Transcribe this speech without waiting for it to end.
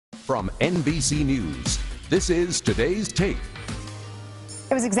From NBC News, this is today's Take.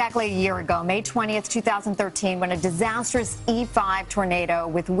 It was exactly a year ago, May 20th, 2013, when a disastrous E5 tornado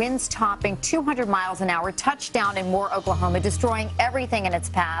with winds topping 200 miles an hour touched down in Moore, Oklahoma, destroying everything in its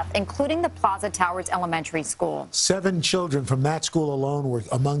path, including the Plaza Towers Elementary School. 7 children from that school alone were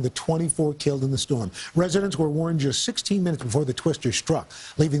among the 24 killed in the storm. Residents were warned just 16 minutes before the twister struck,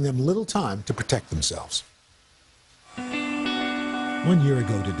 leaving them little time to protect themselves. 1 year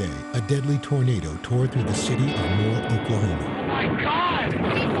ago today, a deadly tornado tore through the city of Moore, Oklahoma. Oh my God!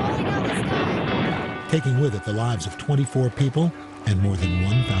 He's falling out of the sky! Taking with it the lives of 24 people and more than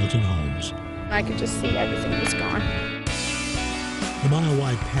 1,000 homes. I could just see everything was gone. The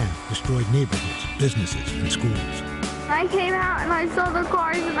mile-wide path destroyed neighborhoods, businesses, and schools. I came out and I saw the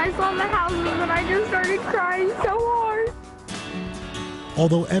cars and I saw the houses and I just started crying so hard.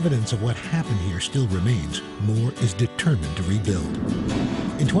 Although evidence of what happened here still remains, Moore is determined to rebuild.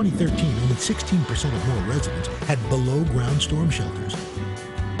 In 2013, only 16% of Moore residents had below-ground storm shelters.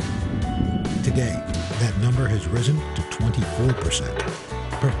 Today, that number has risen to 24%,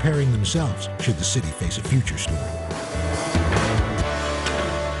 preparing themselves should the city face a future storm.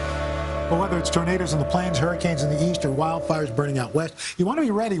 But whether it's tornadoes in the plains, hurricanes in the east, or wildfires burning out west, you want to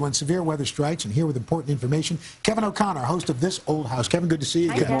be ready when severe weather strikes. And here with important information, Kevin O'Connor, host of This Old House. Kevin, good to see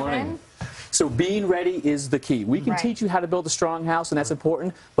you again. Good morning. So being ready is the key. We can teach you how to build a strong house, and that's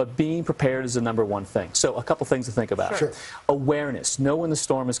important, but being prepared is the #1 thing. So a couple things to think about. Sure. Awareness. Know when the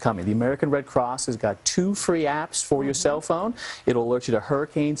storm is coming. The American Red Cross has got 2 free apps for your cell phone. It'll alert you to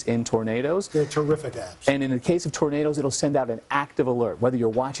hurricanes and tornadoes. They're terrific apps. And in the case of tornadoes, it'll send out an active alert, whether you're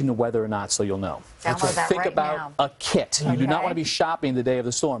watching the weather or not, so you'll know. Download that Think right about now. a kit. You do not want to be shopping the day of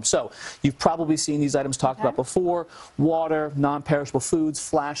the storm. So you've probably seen these items talked about before: water, non-perishable foods,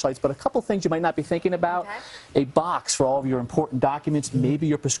 flashlights, but a couple things you might not be thinking about. A box for all of your important documents, maybe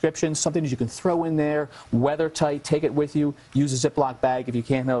your prescriptions, something that you can throw in there, weather tight, take it with you, use a Ziploc bag if you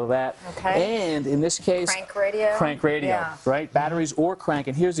can't handle that. And in this case, crank radio, right? Batteries or crank.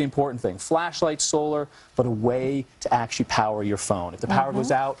 And here's the important thing: flashlight, solar, but a way to actually power your phone. If the power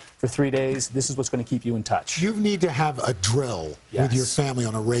goes out for 3 days, this is what's going to keep you in touch. You need to have a drill with your family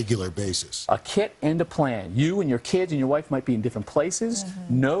on a regular basis. A kit and a plan. You and your kids and your wife might be in different places.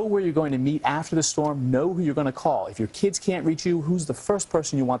 Know where you're going to meet after the storm. Know who you're going to call. If your kids can't reach you, who's the first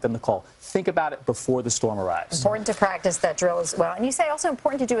person you want them to call? Think about it before the storm arrives. Important to practice that drill as well. And you say also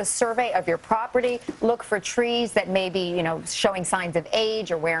important to do a survey of your property. Look for trees that may be, showing signs of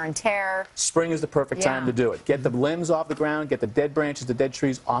age or wear and tear. Spring is the perfect time to do it. Get the limbs off the ground, get the dead branches, the dead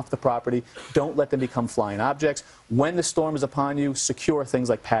trees off the property. Don't let them become flying objects. When the storm is upon you, secure things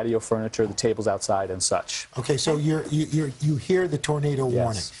like patio furniture, the tables outside, and such. Okay, so you hear the tornado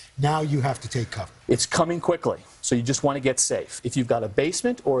warning. Now you have to take cover. It's coming quickly, so you just want to get safe. If you've got a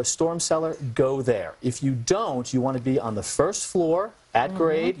basement or a storm cellar, go there. If you don't, you want to be on the first floor at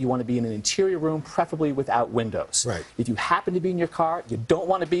grade. You want to be in an interior room, preferably without windows. Right. If you happen to be in your car, you don't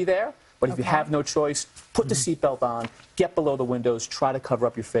want to be there. But if you have no choice, put the seatbelt on, get below the windows, try to cover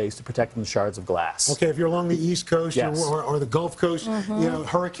up your face to protect from the shards of glass. Okay, if you're along the East Coast or the Gulf Coast,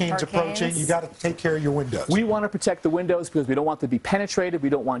 hurricanes approaching, you got to take care of your windows. We want to protect the windows because we don't want them to be penetrated. We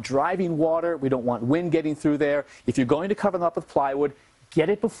don't want driving water. We don't want wind getting through there. If you're going to cover them up with plywood, get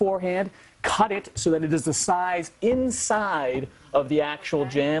it beforehand. Cut it so that it is the size inside of the actual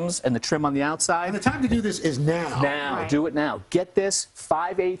jambs and the trim on the outside. And the time to do this is now. Now. Do it now. Get this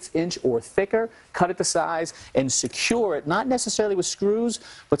 5/8 inch or thicker, cut it to size, and secure it, not necessarily with screws,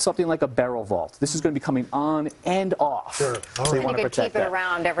 but something like a barrel vault. This is going to be coming on and off. Sure. So you want to protect keep it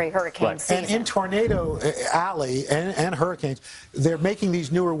around every hurricane season. And in Tornado Alley and hurricanes, they're making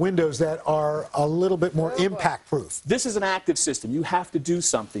these newer windows that are a little bit more impact-proof. This is an active system. You have to do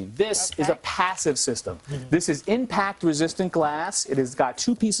something. This is a passive system. This is impact-resistant glass. It has got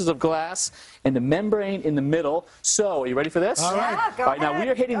 2 pieces of glass and a membrane in the middle. So, are you ready for this? All right. Yeah, go ahead. Now we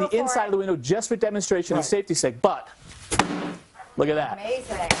are hitting the inside of the window just for demonstration and safety's sake, but look at that.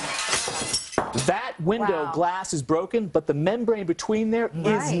 Amazing. That window glass is broken, but the membrane between there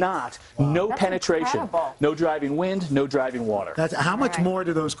is not. No penetration. Incredible. No driving wind, no driving water. How much more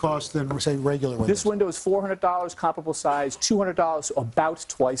do those cost than, say, regular windows? This window is $400, comparable size, $200, so about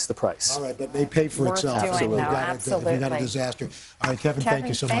twice the price. All right, but they pay for itself. Absolutely. If you got a disaster. All right, Kevin, thank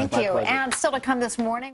you so much. Thank you. And still to come this morning.